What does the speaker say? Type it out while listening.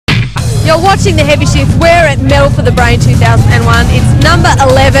You're watching the Heavy Shift. We're at Metal for the Brain 2001. It's number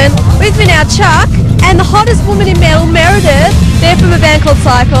 11. With me now, Chuck, and the hottest woman in metal, Meredith. They're from a band called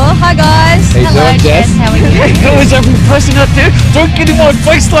Psi.Kore. Hi, guys. Hello, Jess. How are you? How is every person out there? Don't get in my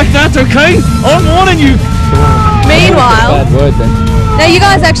face like that, okay? I'm warning you. Meanwhile, Bad word then. now you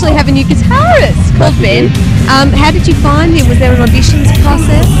guys actually have a new guitarist called Ben. How did you find him? Was there an auditions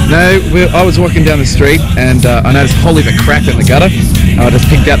process? No, I was walking down the street and I noticed a whole heap of crap in the gutter. I just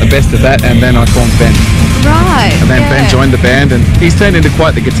picked out the best of that and then I formed Ben. Right. And then Ben joined the band and he's turned into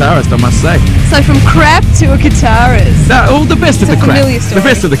quite the guitarist, I must say. So from crap to a guitarist. No, all the best of It's a the crap. familiar story. The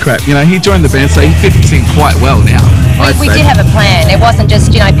best of the crap. You know, he joined the band, so he fits in quite well now. We did have a plan. It wasn't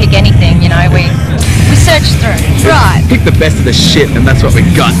just, pick anything, we searched through. Right. Pick the best of the shit and that's what we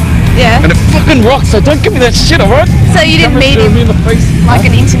got. Yeah. And it fucking rocks, so don't give me that shit, alright? So you didn't meet him in the face. like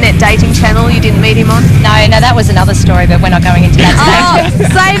an internet dating channel? You didn't meet him on? No, that was another story, but we're not going into that Oh, stage.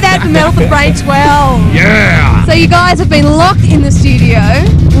 save that for Metal for the Brain 12. Yeah! So you guys have been locked in the studio.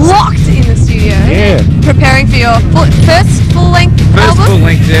 Yeah. Preparing for your first full-length First album? full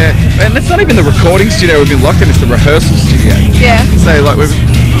length, yeah. And that's not even the recording studio we've been locked in, it's the rehearsal studio. Yeah. So what's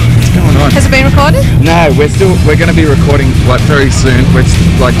going on? Has it been recorded? No, we're going to be recording very soon. We're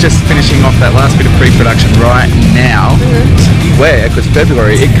just finishing off that last bit of pre-production right now. Where? Because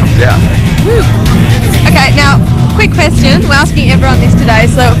February it comes out. Okay, now, quick question. We're asking everyone this today,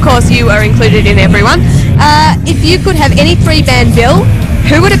 so of course you are included in everyone. If you could have any three-band bill,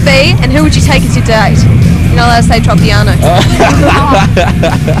 who would it be and who would you take as your date? You're not allowed to say Tropiano.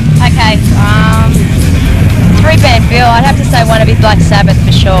 Okay, three-band bill. I'd have to say one would be Black Sabbath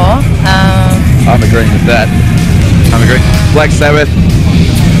for sure. I'm agreeing with that. I'm agreeing. Black Sabbath,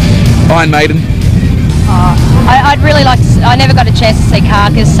 Iron Maiden. I'd really like to. I never got a chance to see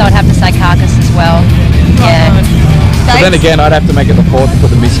Carcass, so I'd have to say Carcass as well. Yeah. But then again, I'd have to make it the fourth to put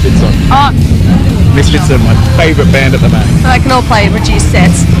the Misfits on. Oh, Misfits are my favourite band at the moment. So they can all play reduced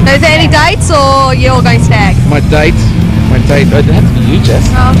sets. Now, is there any dates or you're all going stag? My date, it'd have to be you, Jess.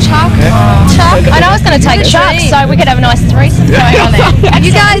 Oh, Chuck. Chuck. I know I was going to take Chuck, so we could have a nice threesome going on there.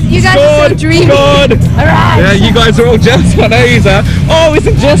 You guys are so dreamy. God. All right. Yeah, you guys are all jealous. I know he's oh,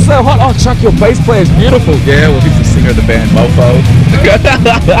 isn't Jess so hot? Oh, Chuck, your bass player's beautiful. Yeah, well, he's the singer of the band, mofo.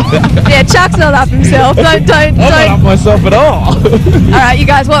 Yeah, Chuck's not up himself. I'm not up myself at all. All right, you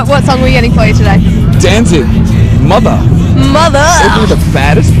guys, what song are we getting for you today? Danzig, Mother. Mother. Isn't he the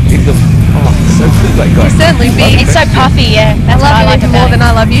baddest? He's so cool, that guy. Certainly big. It's so puffy, yeah. That's what I like him more about than it.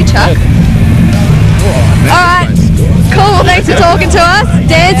 I love you, Chuck. All right. Cool. Well, thanks for talking to us.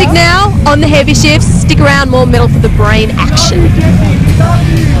 Danzig now on the Heavy Shifts. Stick around, more Metal for the Brain action.